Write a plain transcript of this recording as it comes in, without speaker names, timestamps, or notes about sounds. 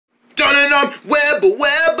Webba,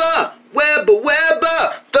 Webba, Webba, Webba,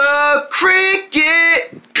 the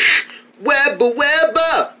cricket. Webba,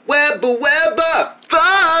 Webba, Webba, Webba,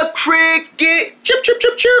 the cricket. Chirp, chirp,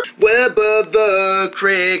 chirp, chirp. Webba the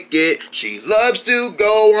cricket. She loves to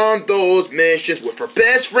go on those missions with her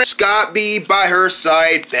best friend Scott B by her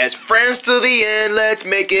side. Best friends to the end, let's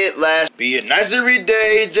make it last. Be it nice every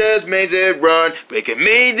day, just makes it run. We can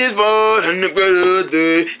make this fun in the better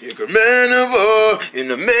day. You can man of all, in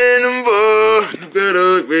the man of all, in the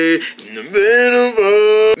better way, in the man of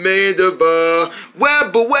all, made the ball.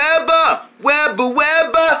 Webba, Webba, Webba,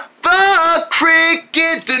 Webba, the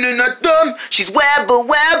cricket. Dun-dun-dun-dun. She's Webba,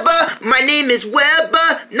 Webba. My name is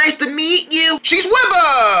Webba. Nice to meet you. She's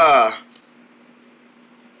Webba.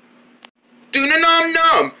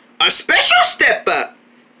 Dun-dun-dum-dum. A special step up.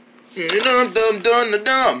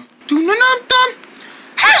 Dun-dun-dum-dum-dum-dum. Dun-dun-dum-dum.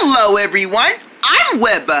 Hello, everyone. I'm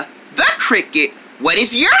Webba, the cricket. What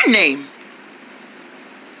is your name?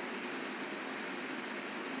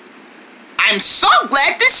 I'm so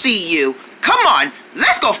glad to see you. Come on,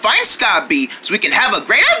 let's go find Scott B so we can have a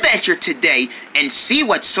great adventure today and see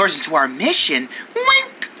what soars into our mission.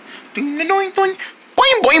 Wink. Boing, boing,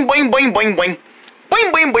 boing, boing, boing, boing, boing, boing,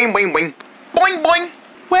 boing, boing, boing, boing, boing, boing, boing.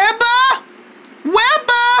 Webba,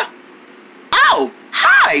 Webba. Oh,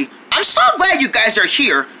 hi. I'm so glad you guys are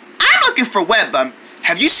here. I'm looking for Webba.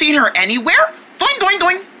 Have you seen her anywhere? Doing, doing,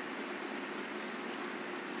 doing.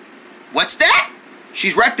 What's that?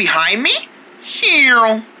 She's right behind me?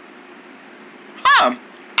 Sure.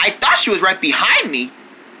 I thought she was right behind me.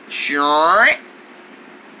 Sure.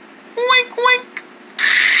 Wink, wink.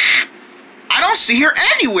 I don't see her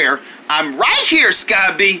anywhere. I'm right here,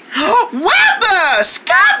 Scotty. Webba!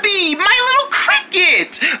 Scotty! My little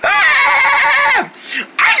cricket! Ah!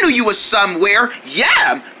 I knew you was somewhere.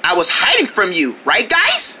 Yeah, I was hiding from you. Right,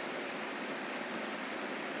 guys?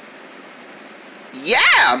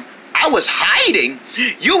 Yeah, I was hiding.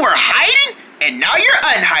 You were hiding? And now you're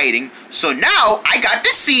unhiding. So now I got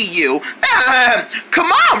to see you.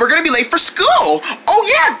 Come on, we're gonna be late for school. Oh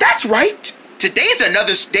yeah, that's right. Today's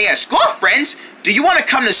another day at school, friends. Do you want to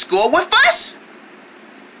come to school with us?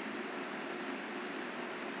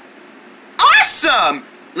 Awesome.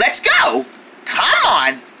 Let's go. Come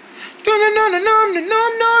on.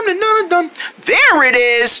 There it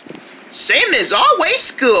is. Same as always,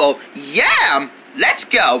 school. Yeah, let's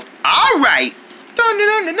go. All right.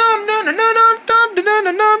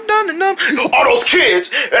 All those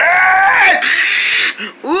kids!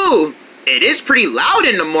 Ooh, it is pretty loud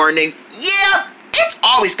in the morning. Yeah, it's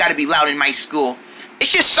always got to be loud in my school.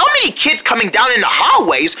 It's just so many kids coming down in the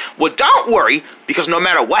hallways. Well, don't worry, because no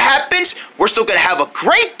matter what happens, we're still going to have a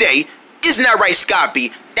great day. Isn't that right,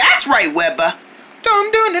 Scotty? That's right, Webba.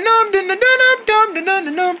 Good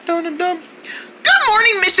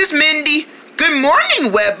morning, Mrs. Mindy. Good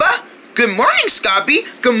morning, Webba. Good morning, Scotty.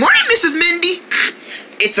 Good morning, Mrs. Mindy.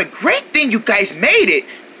 It's a great thing you guys made it.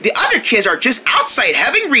 The other kids are just outside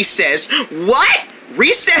having recess. What?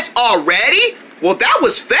 Recess already? Well, that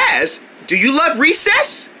was fast. Do you love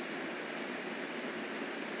recess?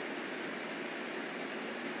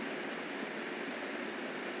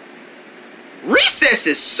 Recess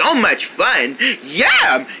is so much fun.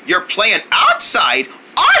 Yeah, you're playing outside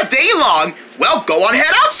all day long. Well, go on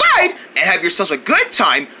ahead outside and have yourselves a good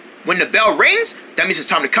time. When the bell rings, that means it's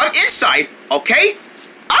time to come inside, okay?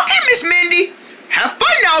 Okay, Miss Mindy. Have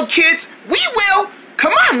fun now, kids. We will.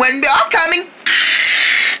 Come on, Wendy, I'm coming.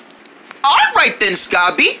 All right then,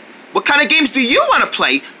 Scotty. What kind of games do you want to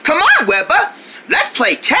play? Come on, Webba. Let's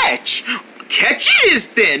play catch. Catch it is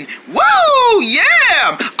then. Whoa,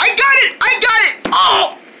 yeah. I got it. I got it.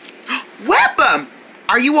 Oh, Webba,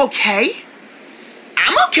 are you okay?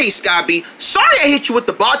 I'm okay, Scotty. Sorry I hit you with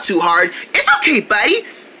the ball too hard. It's okay, buddy.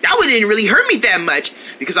 That one didn't really hurt me that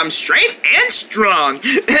much because I'm strength and strong.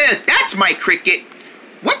 That's my cricket.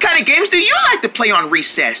 What kind of games do you like to play on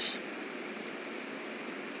recess?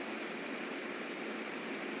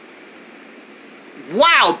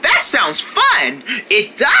 Wow, that sounds fun.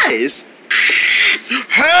 It does.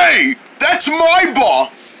 Hey, that's my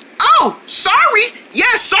ball. Oh, sorry.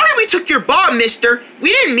 Yeah, sorry we took your ball, mister. We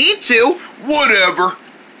didn't mean to. Whatever.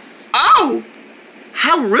 Oh,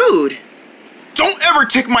 how rude. Don't ever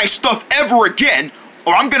take my stuff ever again,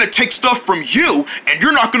 or I'm gonna take stuff from you, and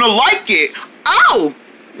you're not gonna like it. Oh,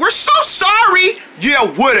 we're so sorry. Yeah,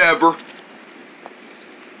 whatever.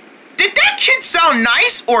 Did that kid sound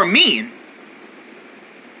nice or mean?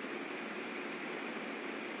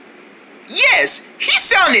 Yes, he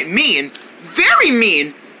sounded mean. Very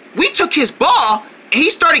mean. We took his ball, and he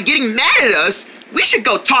started getting mad at us. We should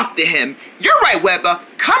go talk to him. You're right, Webba.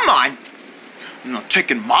 Come on. You know,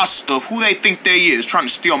 taking my stuff. Who they think they is trying to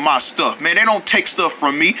steal my stuff? Man, they don't take stuff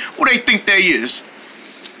from me. Who they think they is?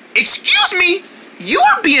 Excuse me? You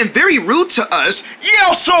are being very rude to us.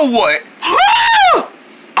 Yeah, so what?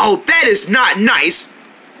 Oh, that is not nice.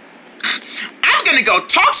 I'm gonna go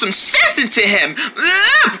talk some sense into him.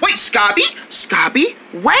 Wait, Scobby? Scobby,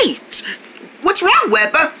 wait. What's wrong,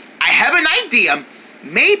 Webber? I have an idea.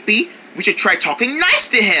 Maybe we should try talking nice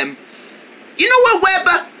to him. You know what,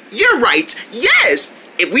 Webber? You're right. Yes.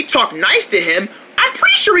 If we talk nice to him, I'm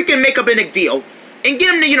pretty sure we can make up a big deal and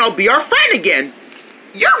get him to, you know, be our friend again.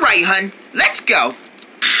 You're right, hun. Let's go.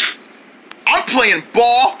 I'm playing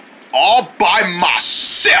ball all by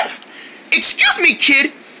myself. Excuse me,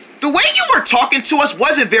 kid. The way you were talking to us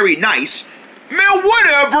wasn't very nice. Man,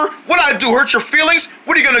 whatever. What I do, hurt your feelings?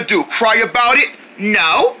 What are you gonna do, cry about it?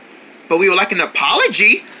 No, but we would like an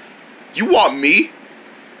apology. You want me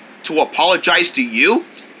to apologize to you?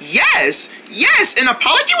 Yes, an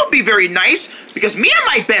apology would be very nice because me and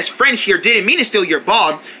my best friend here didn't mean to steal your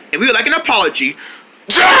ball, and we would like an apology.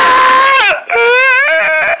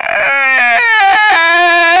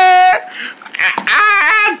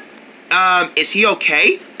 Is he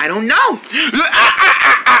okay? I don't know.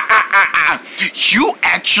 You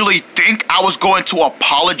actually think I was going to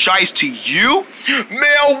apologize to you?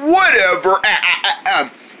 Man, whatever.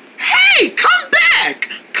 Hey, come back.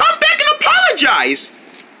 Come back and apologize.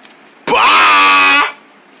 Bah!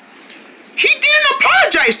 He didn't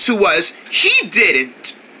apologize to us. He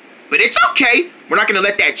didn't. But it's okay. We're not going to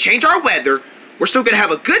let that change our weather. We're still going to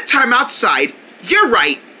have a good time outside. You're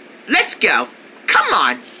right. Let's go. Come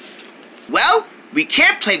on. Well, we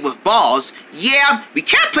can't play with balls. Yeah, we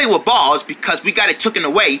can't play with balls because we got it taken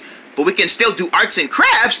away, but we can still do arts and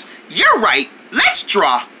crafts. You're right. Let's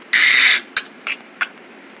draw.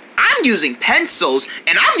 I'm using pencils,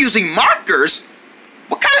 and I'm using markers.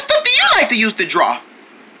 What kind of stuff do you like to use to draw?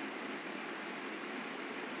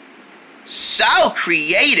 So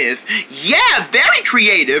creative. Yeah, very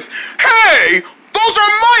creative. Hey, those are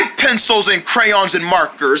my pencils and crayons and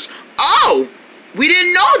markers. Oh. We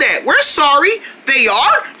didn't know that. We're sorry. They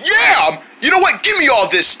are? Yeah. You know what? Give me all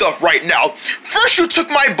this stuff right now. First you took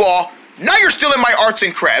my ball. Now you're stealing my arts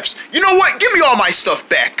and crafts. You know what? Give me all my stuff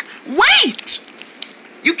back. Wait.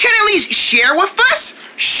 You can't at least share with us?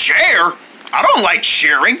 Share? I don't like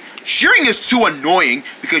sharing. Sharing is too annoying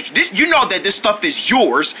because you know that this stuff is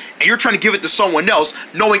yours and you're trying to give it to someone else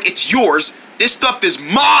knowing it's yours. This stuff is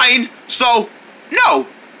mine. So, no.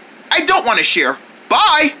 I don't want to share.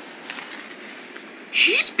 Bye.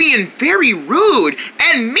 He's being very rude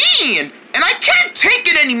and mean, and I can't take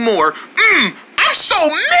it anymore. I'm so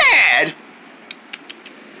mad.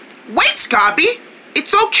 Wait, Scobby.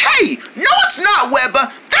 It's okay. No, it's not, Webber.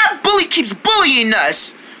 That bully keeps bullying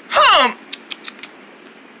us.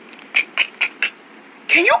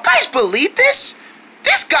 Can you guys believe this?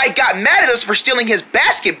 This guy got mad at us for stealing his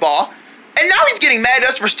basketball, and now he's getting mad at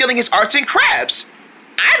us for stealing his arts and crafts.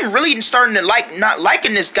 I'm really starting to not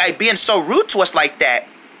liking this guy being so rude to us like that.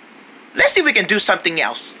 Let's see if we can do something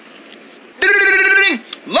else.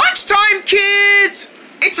 Lunchtime, kids!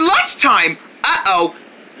 It's lunchtime. Uh-oh.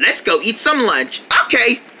 Let's go eat some lunch.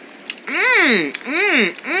 Okay.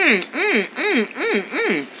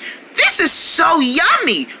 This is so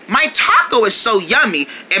yummy. My taco is so yummy,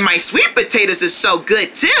 and my sweet potatoes is so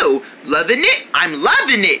good too. Loving it? I'm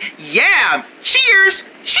loving it. Yeah. Cheers.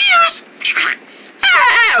 Cheers.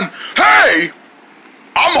 Hey!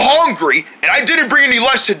 I'm hungry, and I didn't bring any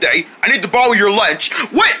lunch today. I need to borrow your lunch.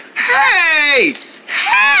 What? Hey!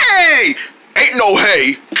 Hey! Ain't no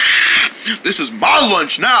hey. This is my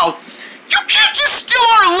lunch now. You can't just steal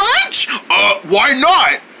our lunch! Why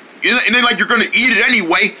not? It ain't like you're gonna eat it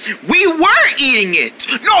anyway. We were eating it.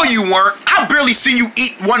 No, you weren't. I barely seen you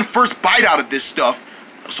eat one first bite out of this stuff.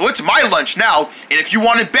 So it's my lunch now, and if you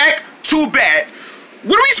want it back, too bad.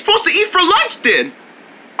 What are we supposed to eat for lunch then?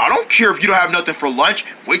 I don't care if you don't have nothing for lunch.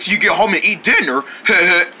 Wait till you get home and eat dinner.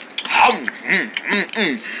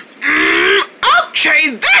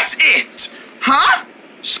 Okay, that's it. Huh?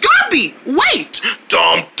 Scobby, wait.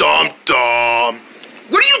 Dum.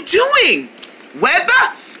 What are you doing?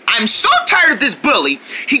 Webber, I'm so tired of this bully.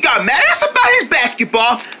 He got mad at us about his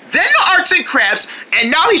basketball, then the arts and crafts, and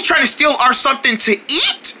now he's trying to steal our something to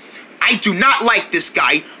eat? I do not like this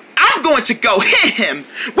guy. I'm going to go hit him.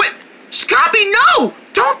 What? Scobby, no!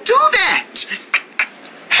 Don't do that!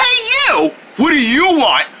 Hey, you! What do you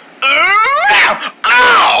want? Ow!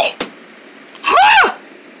 Huh?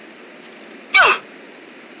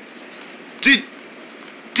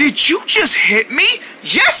 Did you just hit me?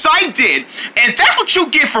 Yes, I did. And that's what you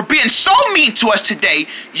get for being so mean to us today.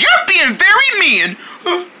 You're being very mean.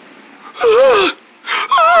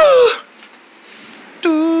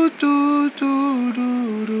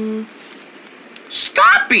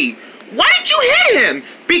 Scoppy, why did you hit him?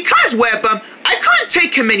 Because, Webba, I couldn't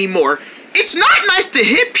take him anymore. It's not nice to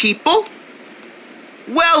hit people.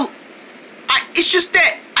 Well, it's just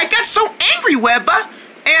that I got so angry, Webba,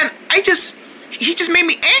 and he just made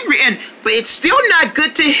me angry, but it's still not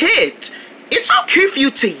good to hit. It's okay for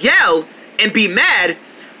you to yell and be mad,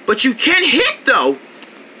 but you can't hit, though.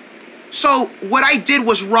 So, what I did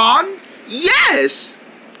was wrong? Yes!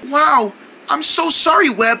 Wow, I'm so sorry,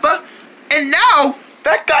 Webba. And now,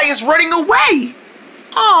 that guy is running away.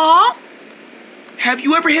 Aww. Have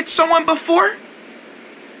you ever hit someone before?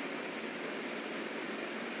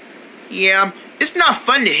 Yeah, it's not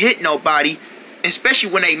fun to hit nobody,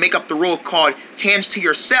 especially when they make up the rule called hands to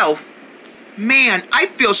yourself. Man, I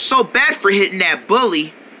feel so bad for hitting that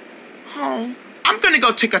bully. Oh, I'm gonna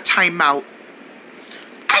go take a timeout.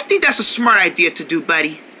 I think that's a smart idea to do,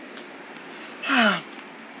 buddy.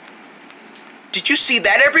 Did you see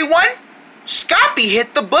that, everyone? Scoppy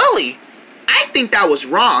hit the bully. I think that was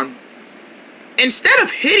wrong. Instead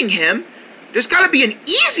of hitting him, there's gotta be an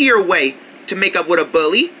easier way to make up with a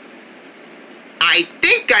bully. I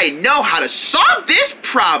think I know how to solve this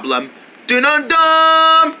problem.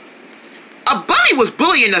 Dun-dun-dun! A bully was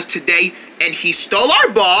bullying us today, and he stole our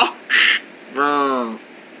ball.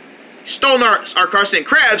 Stole our Carson and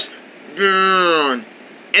Crabs. And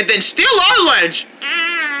then steal our lunch.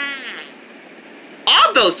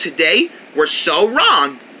 All those today were so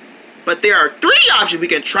wrong. But there are 3 options we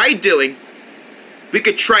can try doing. We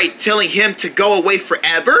could try telling him to go away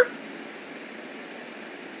forever.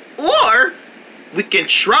 Or we can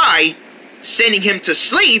try sending him to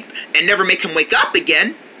sleep and never make him wake up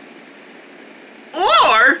again.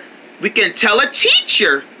 Or we can tell a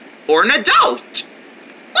teacher or an adult.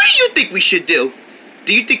 What do you think we should do?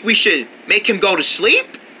 Do you think we should make him go to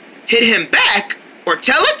sleep, hit him back, or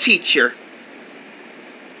tell a teacher?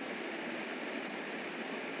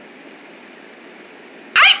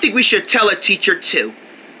 I think we should tell a teacher too.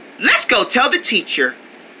 Let's go tell the teacher.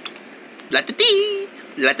 La-da-dee,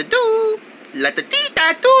 la-da-doo,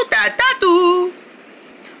 la-da-dee-da-doo-da-da-doo.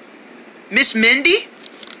 Miss Mindy?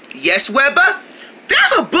 Yes, Webba?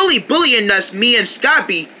 There's a bully bullying us, me and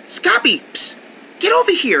Scoppy. Scoppy, psst, get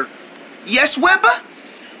over here. Yes, Webba?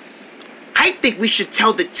 I think we should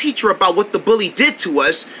tell the teacher about what the bully did to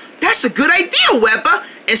us. That's a good idea, Webba.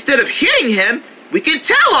 Instead of hitting him, we can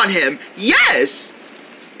tell on him. Yes.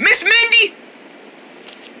 Miss Mindy?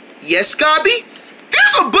 Yes, Scoppy?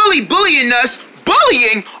 There's a bully bullying us.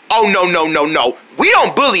 Bullying? Oh, no. We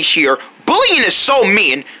don't bully here. Bullying is so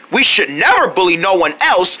mean. We should never bully no one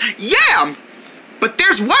else. Yeah. But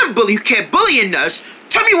there's one bully who kept bullying us.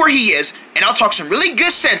 Tell me where he is, and I'll talk some really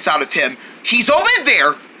good sense out of him. He's over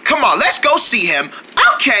there. Come on, let's go see him.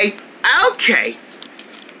 Okay.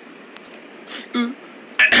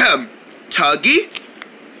 Tuggy?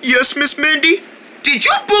 Yes, Miss Mindy? Did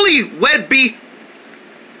you bully Webby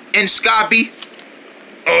and Scoppy?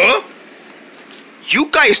 You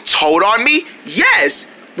guys told on me? Yes,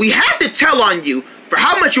 we had to tell on you for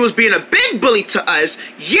how much you was being a big bully to us.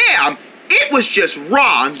 Yeah, it was just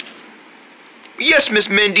wrong. Yes, Miss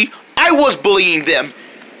Mindy, I was bullying them.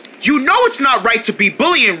 You know it's not right to be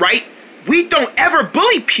bullying, right? We don't ever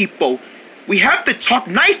bully people. We have to talk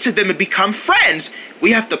nice to them and become friends.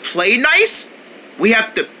 We have to play nice. We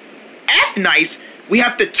have to act nice. We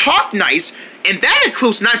have to talk nice. And that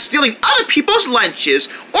includes not stealing other people's lunches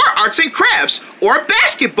or arts and crafts or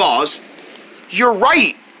basketballs. You're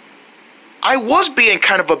right. I was being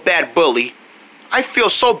kind of a bad bully. I feel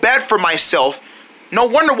so bad for myself. No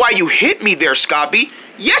wonder why you hit me there, Scoppy.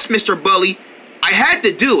 Yes, Mr. Bully. I had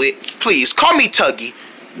to do it. Please, call me Tuggy.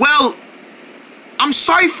 Well, I'm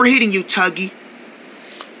sorry for hitting you, Tuggy.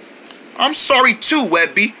 I'm sorry too,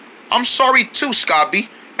 Webby. I'm sorry too, Scoppy.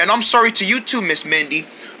 And I'm sorry to you too, Miss Mindy.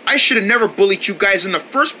 I should have never bullied you guys in the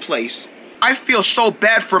first place. I feel so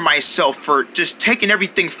bad for myself for just taking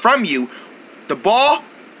everything from you. The ball,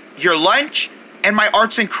 your lunch, and my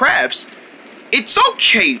arts and crafts. It's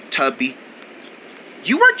okay, Tubby.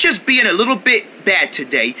 You were just being a little bit bad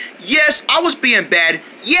today. Yes, I was being bad.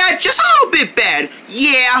 Yeah, just a little bit bad.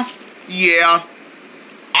 Yeah.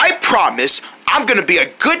 I promise I'm gonna be a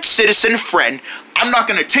good citizen friend. I'm not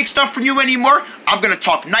gonna take stuff from you anymore. I'm gonna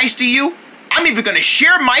talk nice to you. I'm even gonna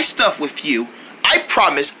share my stuff with you. I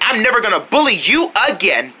promise I'm never gonna bully you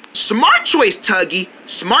again. Smart choice, Tuggy.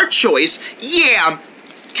 Smart choice. Yeah.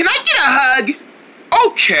 Can I get a hug?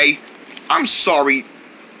 Okay. I'm sorry.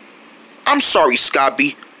 I'm sorry,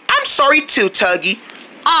 Scoppy. I'm sorry too, Tuggy.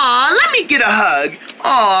 Aw, let me get a hug.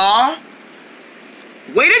 Aw.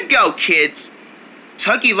 Way to go, kids.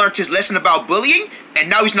 Tuggy learned his lesson about bullying, and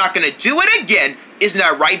now he's not gonna do it again. Isn't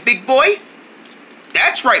that right, big boy?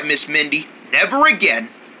 That's right, Miss Mindy. Never again.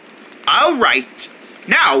 All right.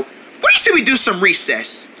 Now, what do you say we do some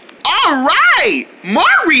recess? All right, more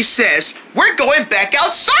recess. We're going back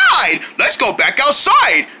outside. Let's go back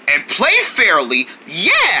outside and play fairly.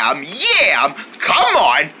 Yam, yam. Come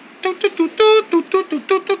on.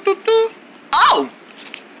 Oh,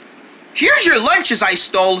 here's your lunches I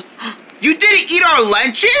stole. You didn't eat our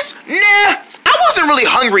lunches? Nah, I wasn't really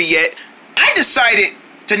hungry yet. I decided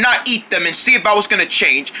to not eat them and see if I was gonna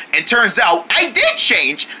change. And turns out I did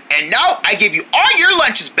change. And now I give you all your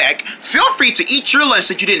lunches back. Feel free to eat your lunch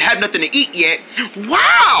that you didn't have nothing to eat yet.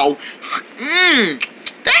 Wow.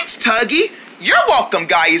 Thanks, Tuggy. You're welcome,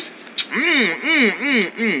 guys.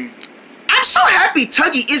 I'm so happy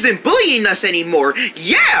Tuggy isn't bullying us anymore.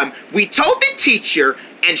 Yeah, we told the teacher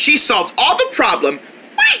and she solved all the problem.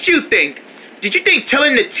 What did you think? Did you think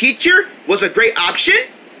telling the teacher was a great option?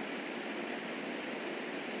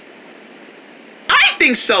 I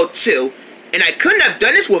think so too, and I couldn't have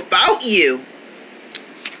done this without you.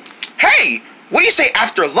 Hey, what do you say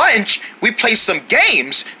after lunch we play some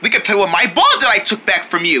games? We can play with my ball that I took back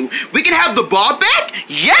from you. We can have the ball back?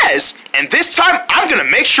 Yes, and this time I'm gonna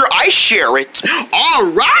make sure I share it.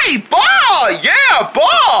 All right, ball, yeah,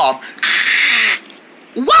 ball.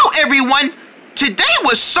 Wow, everyone, today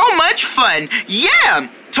was so much fun. Yeah,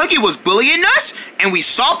 Tuggy was bullying us, and we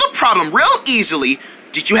solved the problem real easily.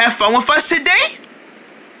 Did you have fun with us today?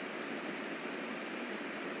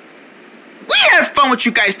 We had fun with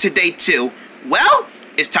you guys today too. Well,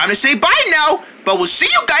 it's time to say bye now, but we'll see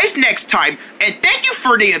you guys next time. And thank you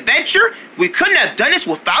for the adventure. We couldn't have done this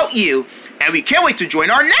without you. And we can't wait to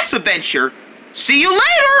join our next adventure. See you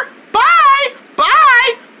later. Bye.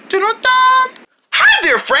 Bye. Dun-dun-dun. Hi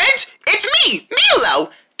there, friends. It's me,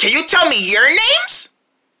 Milo. Can you tell me your names?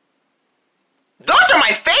 Those are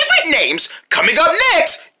my favorite names. Coming up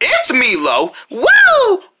next, it's Milo.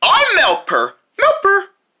 Woo! I'm Melper. Melper.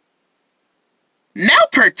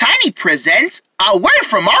 Melper Tiny presents a word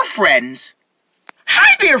from our friends.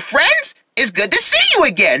 Hi there, friends. It's good to see you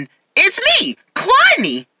again. It's me,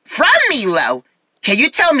 Cloney, from Milo. Can you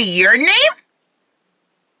tell me your name?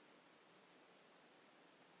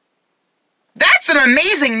 That's an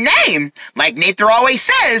amazing name. Like Nathan always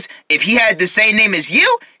says, if he had the same name as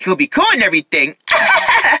you, he'll be cool and everything.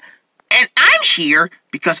 And I'm here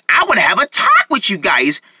because I want to have a talk with you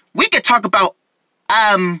guys. We could talk about,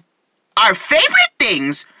 our favorite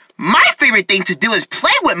things. My favorite thing to do is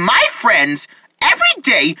play with my friends. Every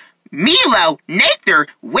day, Milo, Nathan,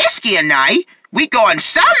 Whiskey, and I, we go on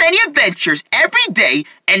so many adventures every day,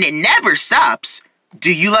 and it never stops.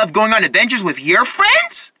 Do you love going on adventures with your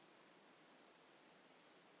friends?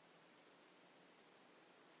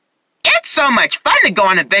 It's so much fun to go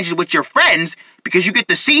on adventures with your friends because you get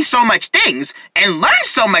to see so much things and learn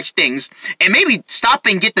so much things and maybe stop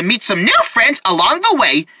and get to meet some new friends along the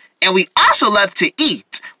way. And we also love to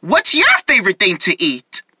eat. What's your favorite thing to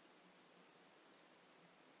eat?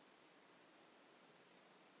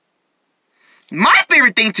 My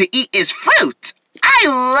favorite thing to eat is fruit. I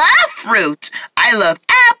love fruit. I love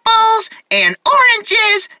apples and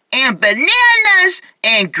oranges and bananas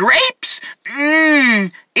and grapes.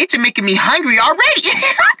 It's making me hungry already.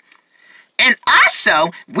 And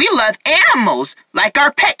also, we love animals like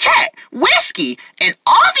our pet cat, Whiskey, and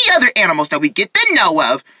all the other animals that we get to know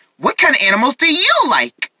of. What kind of animals do you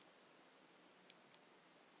like?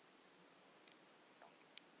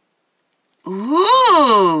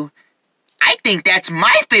 Ooh, I think that's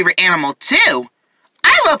my favorite animal too.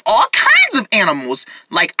 I love all kinds of animals.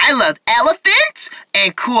 Like I love elephants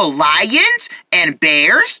and cool lions and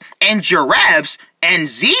bears and giraffes and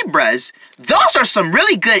zebras. Those are some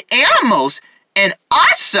really good animals. And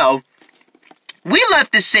also, we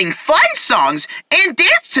love to sing fun songs and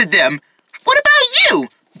dance to them. What about you?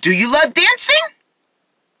 Do you love dancing?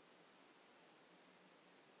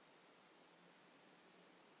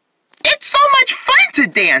 It's so much fun to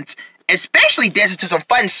dance, especially dancing to some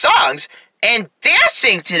fun songs and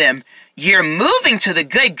dancing to them. You're moving to the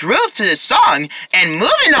good groove to the song and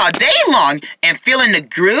moving all day long and feeling the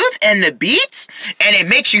groove and the beats, and it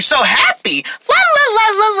makes you so happy. La la la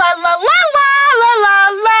la la la la la la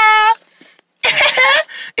la.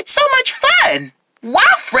 It's so much fun.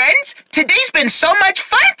 Wow, friends, today's been so much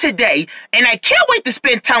fun today, and I can't wait to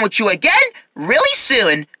spend time with you again really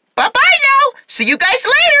soon. Bye-bye now. See you guys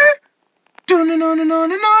later.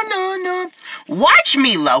 Watch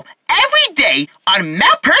Milo every day on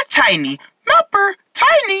Melper Tiny. Melper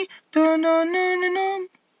Tiny.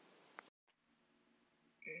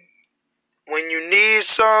 When you need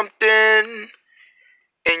something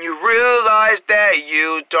and you realize that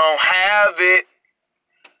you don't have it,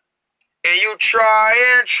 and you try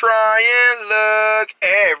and look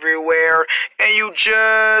everywhere, and you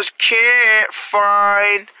just can't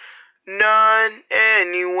find none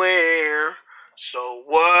anywhere. So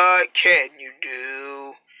what can you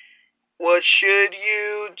do? What should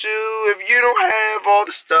you do if you don't have all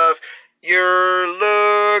the stuff you're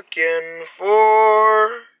looking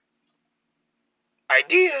for?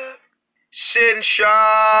 Idea. Sit and shop.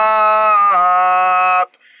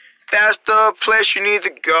 That's the place you need to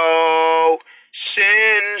go. Sit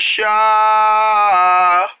and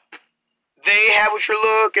shop. They have what you're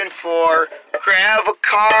looking for. Grab a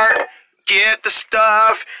cart, get the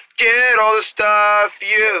stuff, get all the stuff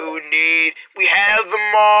you need. We have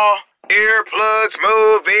them all. Earplugs,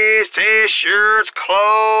 movies, t-shirts,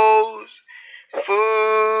 clothes,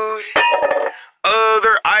 food,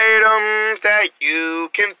 other items that you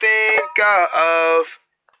can think of.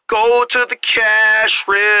 Go to the cash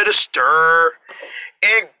register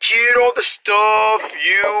and get all the stuff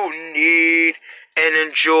you need and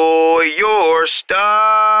enjoy your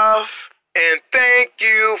stuff. And thank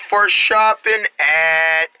you for shopping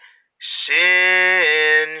at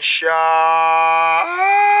Sin Shop.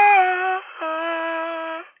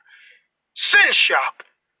 Sin Shop.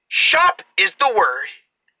 Shop is the word.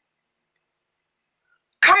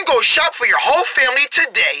 Come go shop for your whole family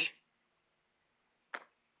today.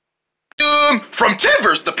 From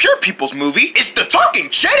Timbers, the Pure People's movie, it's the talking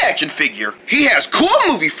Ched action figure. He has cool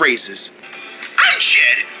movie phrases. I'm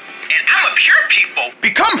Ched, and I'm a Pure People.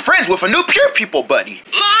 Become friends with a new Pure People buddy.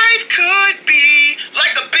 Life could be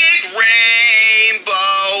like a big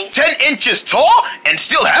rainbow. 10 inches tall and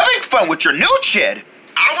still having fun with your new Ched.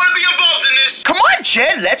 I want to be involved in this. Come on,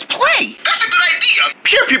 Ched, let's play. That's a good idea.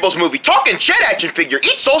 Pure People's movie, talking Ched action figure,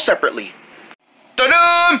 each sold separately.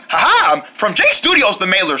 Ta-dum! Ha-ha! From J Studios, The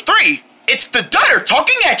Mailers 3, it's the Dutter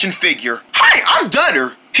talking action figure. Hi, I'm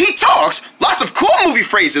Dutter. He talks lots of cool movie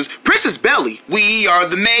phrases. Princess Belly, we are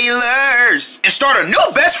the Mailers, and start a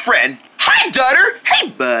new best friend. Hi, Dutter. Hey,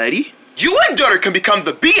 buddy. You and Dutter can become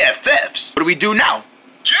the BFFs. What do we do now?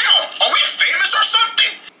 Yeah, are we famous or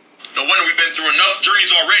something? No wonder we've been through enough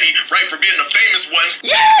journeys already, right, for being the famous ones.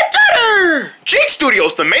 Yeah, Dutter! Jake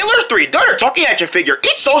Studios, The Mailers 3, Dutter talking action figure,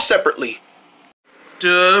 each sold separately.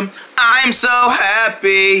 I'm so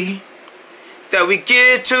happy that we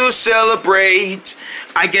get to celebrate.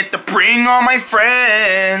 I get to bring all my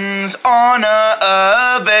friends on a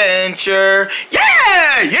adventure.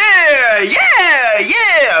 Yeah, yeah, yeah,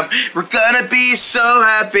 yeah. We're gonna be so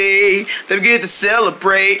happy that we get to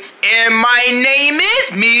celebrate. And my name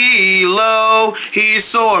is Milo. He's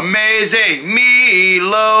so amazing,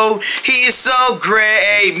 Milo. He's so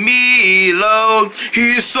great, Milo.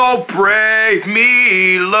 He's so brave,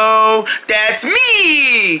 Milo. That's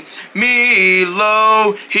me,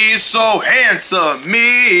 Milo. He's so handsome,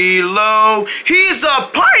 Milo.'s a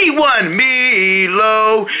party one,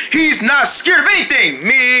 Milo. He's not scared of anything,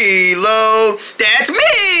 Milo. That's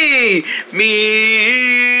me,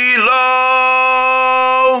 Milo.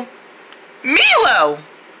 Milo.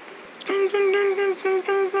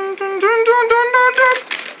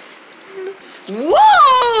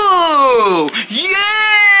 Whoa!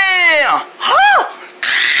 Yeah! Huh?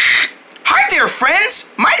 Hi there, friends.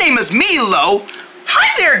 My name is Milo. Hi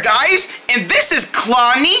there, guys. And this is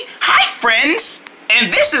Clonny. Hi, friends.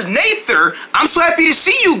 And this is Nather. I'm so happy to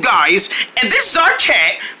see you guys. And this is our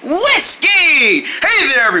cat, Whiskey. Hey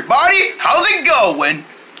there, everybody. How's it going?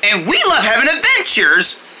 And we love having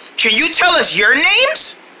adventures. Can you tell us your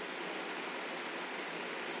names?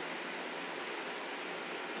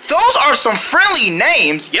 Those are some friendly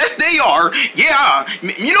names. Yes, they are. Yeah.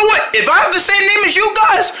 You know what? If I have the same name as you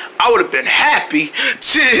guys, I would have been happy.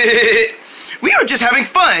 We were just having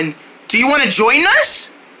fun. Do you want to join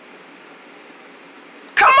us?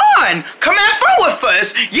 Come on. Come have fun with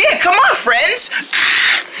us. Yeah, come on, friends.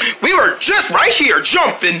 We were just right here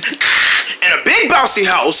jumping in a big bouncy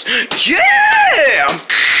house. Yeah.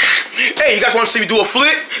 Hey, you guys want to see me do a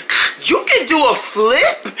flip? You can do a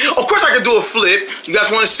flip? Of course I can do a flip. You guys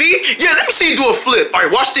want to see? Yeah, let me see you do a flip. All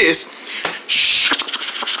right, watch this.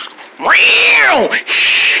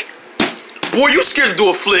 Boy, you scared to do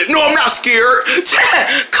a flip. No, I'm not scared.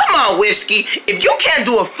 Come on, Whiskey. If you can't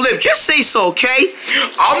do a flip, just say so, okay?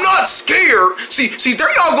 I'm not scared. See, there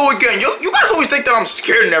y'all go again. You guys always think that I'm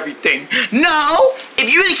scared and everything. No, if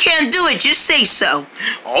you really can't do it, just say so.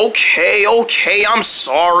 Okay, I'm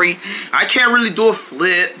sorry. I can't really do a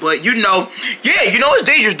flip, but you know it's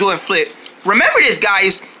dangerous doing a flip. Remember this,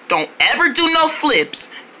 guys. Don't ever do no flips,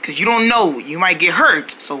 because you don't know, you might get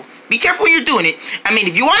hurt. So Be careful when you're doing it. I mean,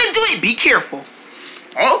 if you want to do it, be careful.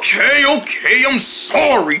 Okay, I'm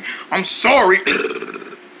sorry. I'm sorry.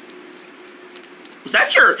 Was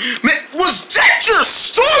that your stomach? Was that your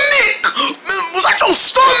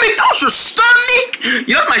stomach? That was your stomach?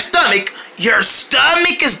 You know my stomach. Your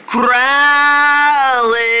stomach is growling.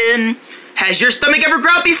 Has your stomach ever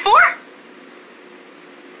growled before?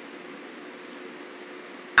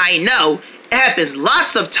 I know. It happens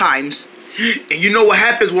lots of times. And you know what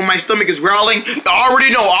happens when my stomach is growling? I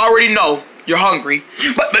already know. You're hungry.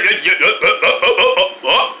 Ding,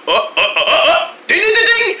 ding, ding,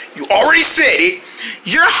 ding. You already said it.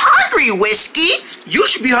 You're hungry, Whiskey. You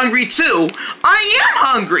should be hungry too. I am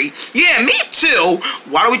hungry. Yeah, me too.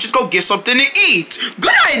 Why don't we just go get something to eat?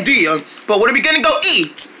 Good idea. But what are we gonna go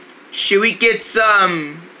eat? Should we get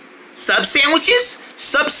some sub sandwiches?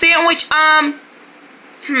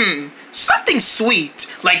 Something sweet,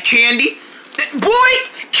 like candy. Boy,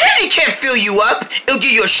 candy can't fill you up. It'll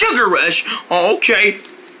give you a sugar rush. Oh, okay.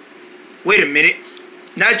 Wait a minute.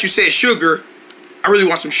 Now that you said sugar, I really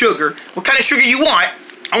want some sugar. What kind of sugar you want?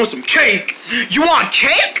 I want some cake. You want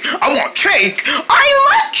cake? I want cake. I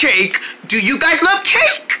love cake. Do you guys love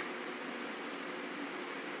cake?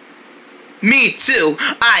 Me too.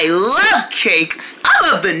 I love cake.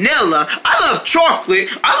 I love vanilla. I love chocolate.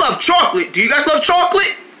 Do you guys love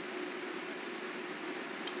chocolate?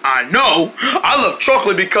 I know. I love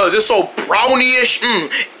chocolate because it's so brownie-ish. And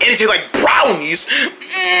it tastes like brownies.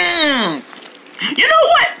 You know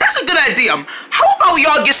what? That's a good idea. How about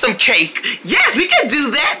y'all get some cake? Yes, we can do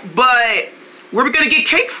that, but where are we gonna get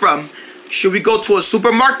cake from? Should we go to a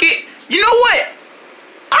supermarket? You know what?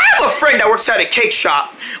 I have a friend that works at a cake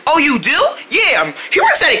shop. Oh, you do? Yeah, he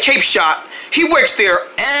works at a cake shop. He works there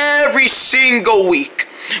every single week.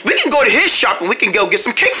 We can go to his shop and we can go get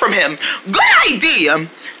some cake from him. Good idea.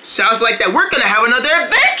 Sounds like that we're gonna have another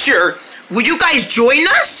adventure. Will you guys join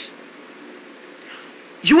us?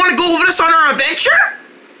 You wanna go with us on our adventure?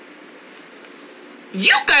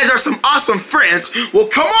 You guys are some awesome friends. Well,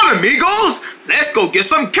 come on, amigos. Let's go get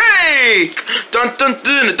some cake. Dun dun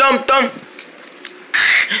dun dun dun.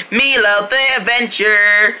 Milo the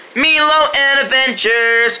Adventure, Milo and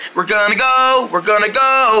Adventures. We're gonna go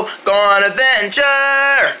on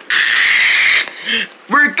adventure.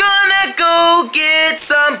 We're gonna go get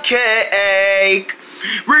some cake.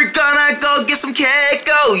 We're gonna go get some cake,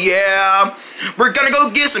 oh yeah. We're gonna go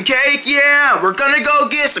get some cake, yeah. We're gonna go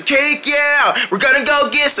get some cake, yeah. We're gonna go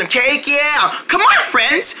get some cake, yeah. Come on,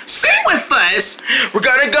 friends, sing with us. We're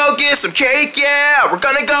gonna go get some cake, yeah. We're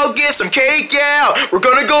gonna go get some cake, yeah. We're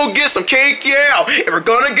gonna go get some cake, yeah. And we're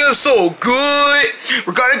gonna get so good.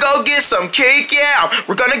 We're gonna go get some cake, yeah.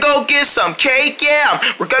 We're gonna go get some cake, yeah.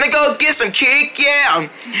 We're gonna go get some cake, yeah.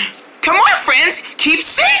 Come on, friends, keep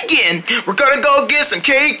singing. We're gonna go get some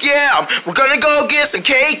cake, yeah. We're gonna go get some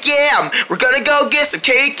cake, yeah. We're gonna go get some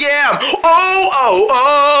cake, yeah. Oh, oh,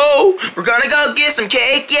 oh. We're gonna go get some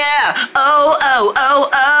cake, yeah. Oh, oh, oh,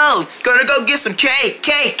 oh. Gonna go get some cake,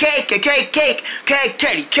 cake, cake.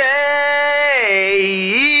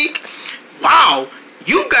 Wow,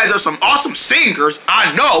 you guys are some awesome singers.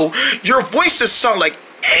 I know. Your voices sound like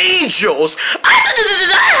angels.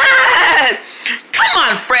 Come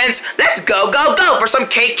on, friends, let's go for some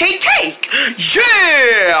cake.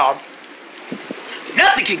 Yeah!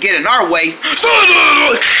 Nothing can get in our way.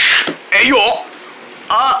 Hey, y'all.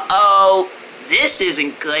 Uh-oh, this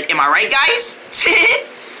isn't good. Am I right, guys?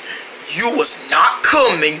 You was not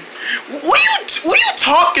coming. What are you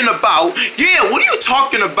talking about? Yeah, what are you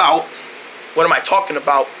talking about? What am I talking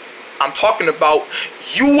about? I'm talking about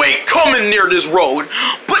you ain't coming near this road.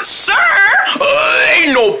 But sir,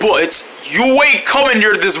 ain't no buts. You ain't coming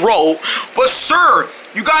near this road. But sir,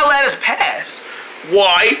 you gotta let us pass.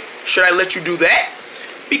 Why should I let you do that?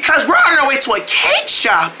 Because we're on our way to a cake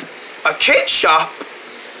shop. A cake shop?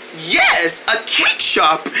 Yes, a cake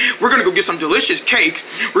shop. We're gonna go get some delicious cakes.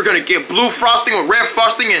 We're gonna get blue frosting with red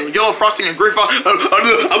frosting and yellow frosting and green frosting.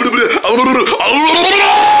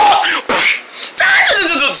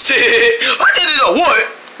 What?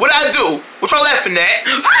 What'd I do? What y'all laughing at?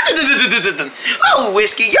 Oh,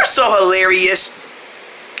 Whiskey, you're so hilarious.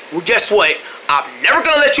 Well, guess what? I'm never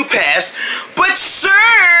gonna let you pass. But sir,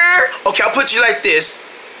 okay, I'll put you like this.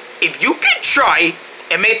 If you can try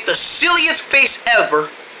and make the silliest face ever,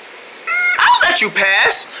 I'll let you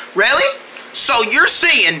pass. Really? So you're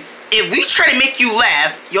saying if we try to make you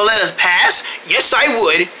laugh, you'll let us pass? Yes, I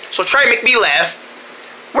would. So try to make me laugh.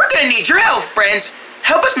 We're gonna need your help, friends.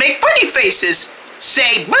 Help us make funny faces.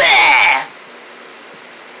 Say blah!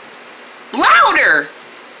 Louder!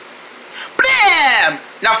 Blam!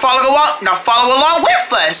 Now follow along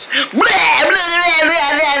with us. Blah, blah,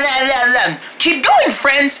 blah, blah, blah, blah. Keep going,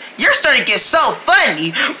 friends. You're starting to get so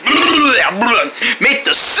funny. Blah, blah. Make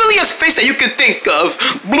the silliest face that you can think of.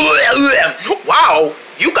 Blah, blah. Wow,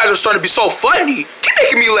 you guys are starting to be so funny. Keep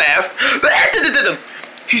making me laugh.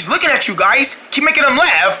 He's looking at you guys. Keep making him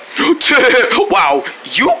laugh. Wow,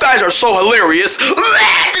 you guys are so hilarious. Look at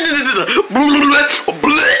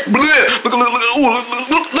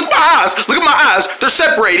my eyes. Look at my eyes. They're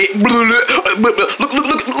separated. Look at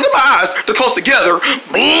my eyes. They're close together.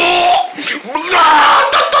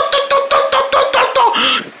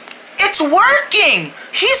 It's working.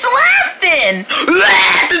 He's laughing.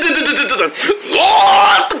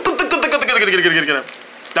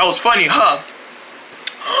 That was funny, huh?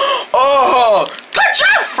 Oh, good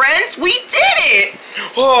job, friends. We did it.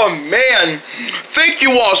 Oh, man. Thank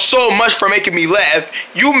you all so much for making me laugh.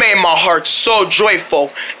 You made my heart so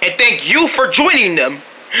joyful. And thank you for joining them.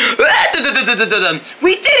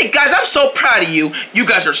 We did it, guys. I'm so proud of you. You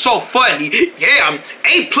guys are so funny. Yeah,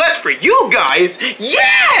 A+ for you guys.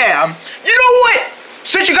 Yeah. You know what?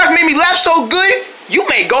 Since you guys made me laugh so good, you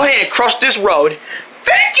may go ahead and cross this road.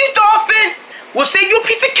 Thank you, Dolphin. We'll send you a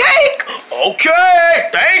piece of cake. Okay,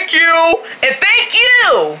 thank you. And thank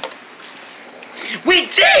you. We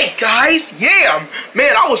did it, guys. Yeah,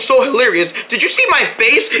 man, I was so hilarious. Did you see my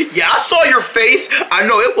face? Yeah, I saw your face. I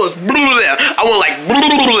know it was blah. I went like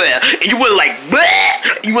blah, and you went like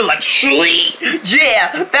blah. You went like sweet.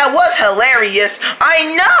 Yeah, that was hilarious. I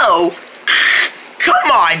know. Come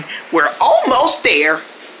on, we're almost there.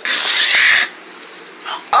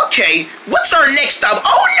 Okay, what's our next stop?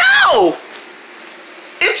 Oh no!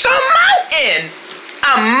 It's a mountain!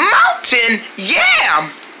 A mountain? Yeah!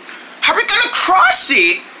 How are we gonna cross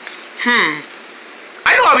it?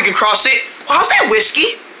 I know how we can cross it. Well, how's that,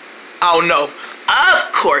 Whiskey? I don't know.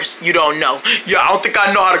 Of course you don't know. Yeah, I don't think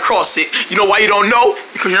I know how to cross it. You know why you don't know?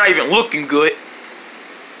 Because you're not even looking good.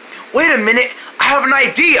 Wait a minute. I have an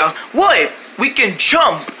idea. What? We can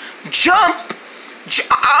jump.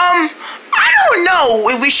 I don't know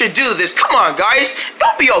if we should do this. Come on, guys.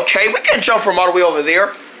 It'll be okay. We can jump from all the way over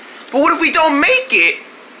there. But what if we don't make it?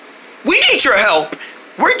 We need your help.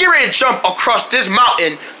 We're getting ready to jump across this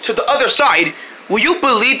mountain to the other side. Will you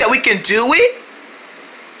believe that we can do it?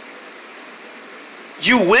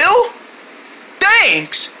 You will?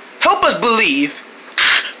 Thanks. Help us believe.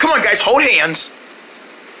 Come on, guys. Hold hands.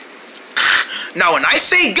 Now, when I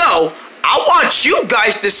say go, I want you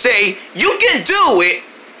guys to say you can do it.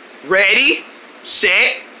 Ready,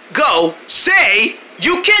 set, go. Say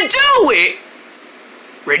you can do it.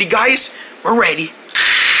 Ready, guys? We're ready.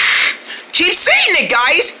 Keep saying it,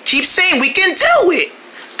 guys. Keep saying we can do it.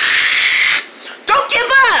 Don't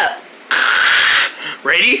give up.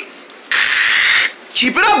 Ready?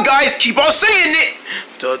 Keep it up, guys. Keep on saying it.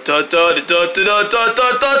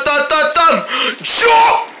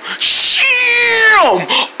 Jump! Sham!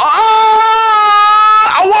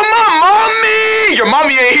 I want my mommy! Your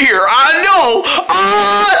mommy ain't here. I know.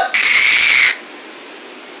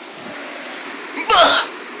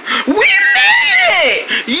 We made it!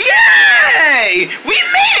 Yay! We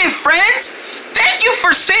made it, friends! Thank you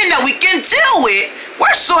for saying that we can do it.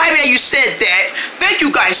 We're so happy that you said that. Thank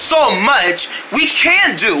you guys so much. We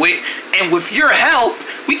can do it. And with your help,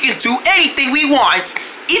 we can do anything we want.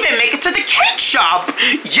 Even make it to the cake shop.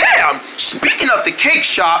 Yeah, speaking of the cake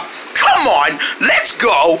shop, come on, let's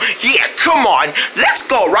go. Yeah, come on, let's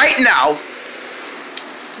go right now.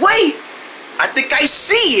 Wait, I think I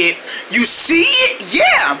see it. You see it?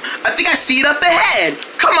 Yeah, I think I see it up ahead.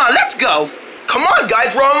 Come on, let's go. Come on,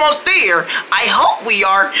 guys, we're almost there. I hope we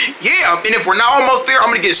are. Yeah, and if we're not almost there, I'm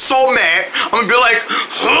gonna get so mad. I'm gonna be like,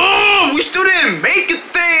 oh, we still didn't make it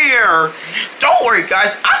there. Don't worry,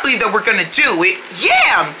 guys. I believe that we're gonna do it.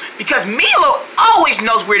 Yeah, because Milo always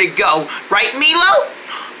knows where to go. Right, Milo?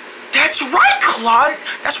 That's right, Klon.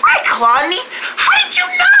 That's right, Klonny. How did you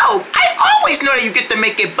know? I always know that you get to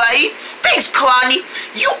make it, buddy. Thanks, Klonny.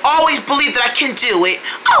 You always believe that I can do it.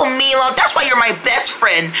 Oh, Milo, that's why you're my best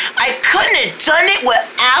friend. I couldn't have done it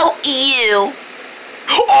without you.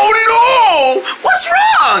 Oh, no! What's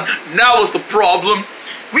wrong? Now what's the problem?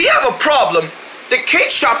 We have a problem. The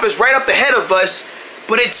cake shop is right up ahead of us,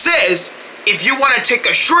 but it says if you want to take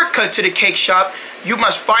a shortcut to the cake shop, you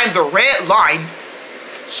must find the red line.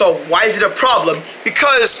 So why is it a problem?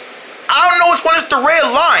 Because I don't know which one is the red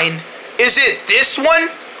line. Is it this one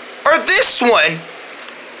or this one?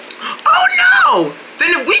 Oh no!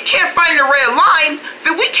 Then if we can't find the red line,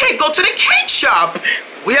 then we can't go to the cake shop.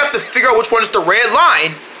 We have to figure out which one is the red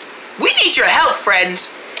line. We need your help,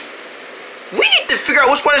 friends. We need to figure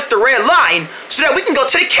out which one is the red line so that we can go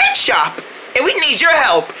to the cake shop. and we need your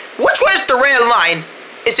help. Which one is the red line?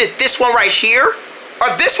 Is it this one right here, or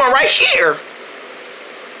this one right here?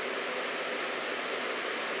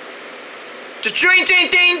 Ding, ding,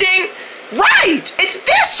 ding, ding. Right, it's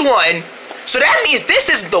this one. So that means this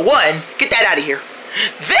is the one. Get that out of here.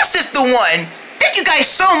 This is the one. Thank you guys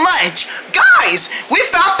so much. Guys, we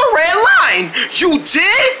found the red line. You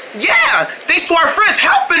did? Yeah, thanks to our friends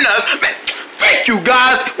helping us. Man, thank you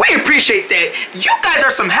guys. We appreciate that. You guys are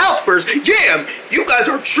some helpers. Yeah, you guys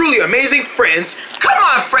are truly amazing friends. Come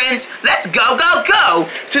on, friends. Let's go, go, go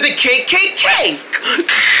to the cake.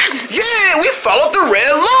 Yeah, we followed the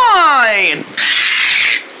red line.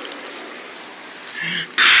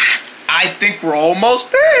 I think we're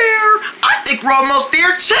almost there. I think we're almost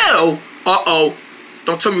there too. Uh-oh.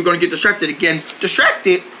 Don't tell me we're gonna get distracted again.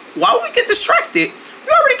 Distracted? Why would we get distracted?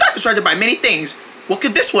 We already got distracted by many things. What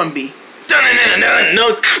could this one be?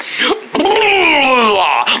 No.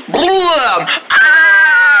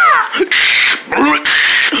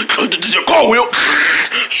 Cartwheel.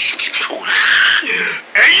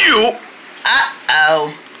 Hey, you.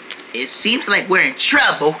 Uh-oh. It seems like we're in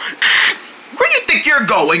trouble. Where do you think you're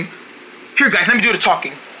going? Here, guys, let me do the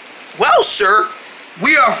talking. Well, sir,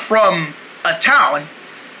 we are from a town,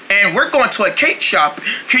 and we're going to a cake shop.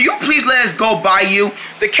 Can you please let us go by you?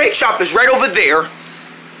 The cake shop is right over there.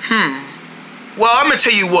 Well, I'm going to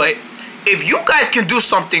tell you what. If you guys can do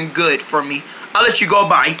something good for me, I'll let you go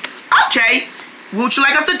by. Okay. What would you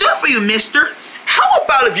like us to do for you, mister? How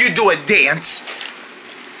about if you do a dance?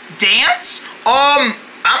 Dance? I'm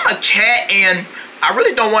a cat, and I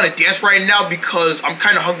really don't want to dance right now because I'm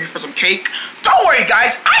kind of hungry for some cake. Don't worry,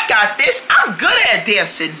 guys. I got this. I'm good at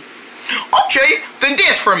dancing. Okay, then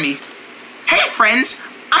dance for me. Hey, friends.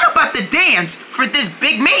 I'm about to dance for this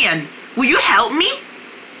big man. Will you help me?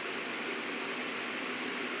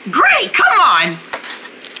 Great, come on.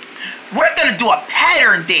 We're going to do a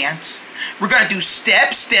pattern dance. We're going to do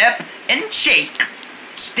step, step, and shake.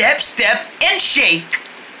 Step, step, and shake.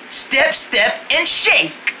 Step, step, and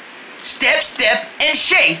shake. Step, step, and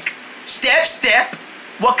shake. Step, step.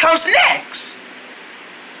 What comes next?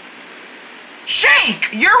 Shake.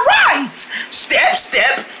 You're right. Step,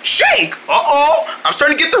 step, shake. Uh-oh. I'm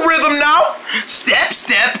starting to get the rhythm now. Step,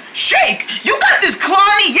 step, shake. You got this,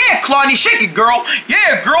 Clonny. Yeah, Clonny. Shake it, girl.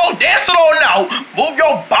 Yeah, girl. Dance it on now. Move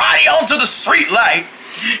your body onto the street light.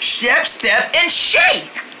 Step, step, and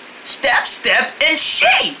shake. Step, step, and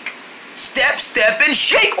shake. Step, step, and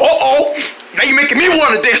shake. Uh-oh. Now you're making me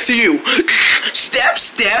want to dance to you. Step,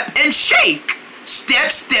 step, and shake.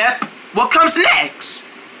 Step, step. What comes next?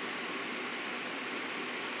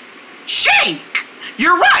 Shake.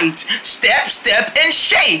 You're right. Step, step, and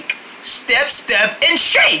shake. Step, step, and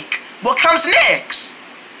shake. What comes next?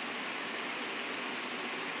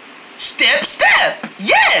 Step, step.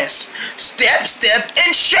 Yes. Step, step,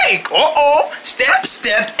 and shake. Uh-oh. Step,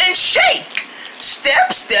 step, and shake.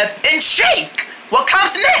 Step, step, and shake. What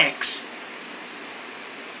comes next?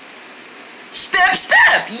 Step,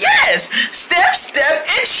 step. Yes. Step, step,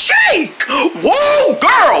 and shake. Whoa,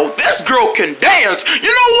 girl. This girl can dance.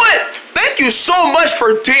 You know what? Thank you so much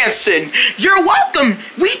for dancing. You're welcome.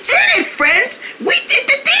 We did it, friends. We did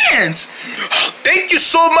the dance. Thank you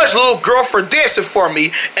so much, little girl, for dancing for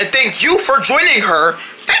me. And thank you for joining her.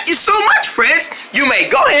 Thank you so much, friends. You may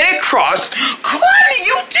go ahead and cross. Clonny,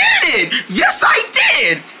 you did it. Yes, I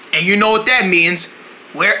did. And you know what that means.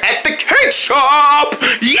 We're at the cake shop.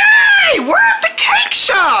 Yay! We're at the cake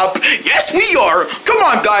shop. Yes, we are. Come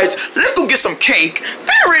on, guys. Let's go get some cake.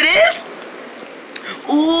 There it is.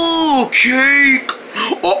 Ooh, cake.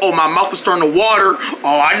 Uh-oh, my mouth is starting to water.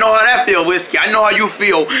 Oh, I know how that feels, Whiskey. I know how you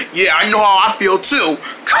feel. Yeah, I know how I feel, too.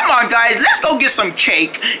 Come on, guys. Let's go get some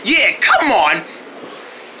cake. Yeah, come on.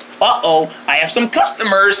 Uh-oh, I have some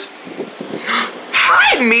customers.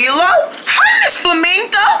 Hi, Milo. Hi, Miss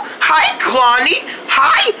Flamingo. Hi, Clonny.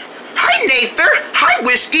 Hi, Nathan. Hi,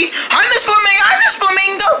 Whiskey. Hi, Miss Flamingo. Hi, Miss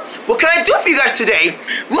Flamingo. What can I do for you guys today?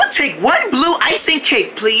 We'll take one blue icing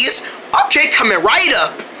cake, please. Okay, coming right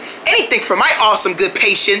up. Anything for my awesome good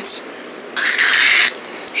patients.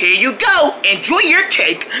 Here you go. Enjoy your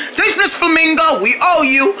cake. Thanks, Miss Flamingo. We owe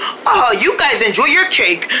you. Oh, you guys enjoy your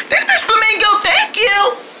cake. Thanks, Miss Flamingo. Thank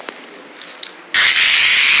you.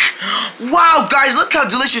 Wow, guys, look how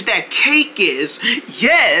delicious that cake is.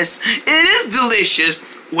 Yes, it is delicious.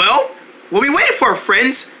 Well, what are we waiting for,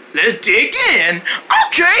 friends? Let's dig in.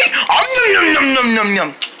 Okay. Nom, nom, nom, nom,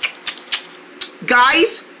 nom.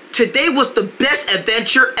 Guys, today was the best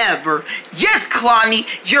adventure ever. Yes, Clonny,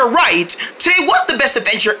 you're right. Today was the best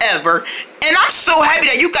adventure ever. And I'm so happy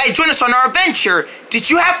that you guys joined us on our adventure. Did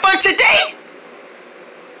you have fun today?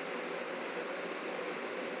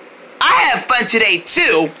 I had fun today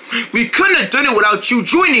too. We couldn't have done it without you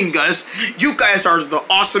joining us. You guys are the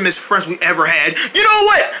awesomest friends we ever had. You know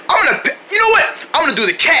what? I'm gonna do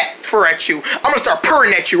the cat purr at you. I'm gonna start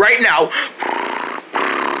purring at you right now.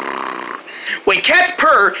 When cats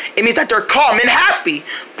purr, it means that they're calm and happy.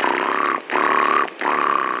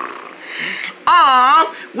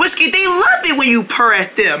 Aw, Whiskey, they love it when you purr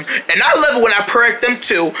at them. And I love it when I purr at them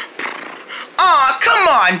too. Aw, come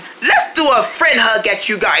on. Let's do a friend hug at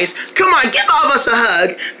you guys. Come on, give all of us a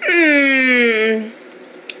hug.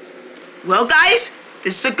 Well, guys,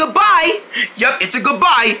 this is a goodbye. Yup, it's a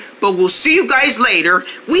goodbye, but we'll see you guys later.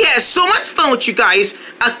 We had so much fun with you guys.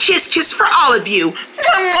 A kiss for all of you.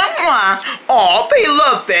 Aw, they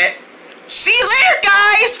love that. See you later,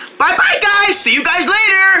 guys. Bye-bye, guys. See you guys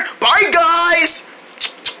later. Bye, guys.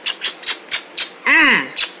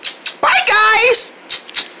 Bye, guys.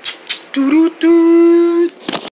 Doo-doo-doo.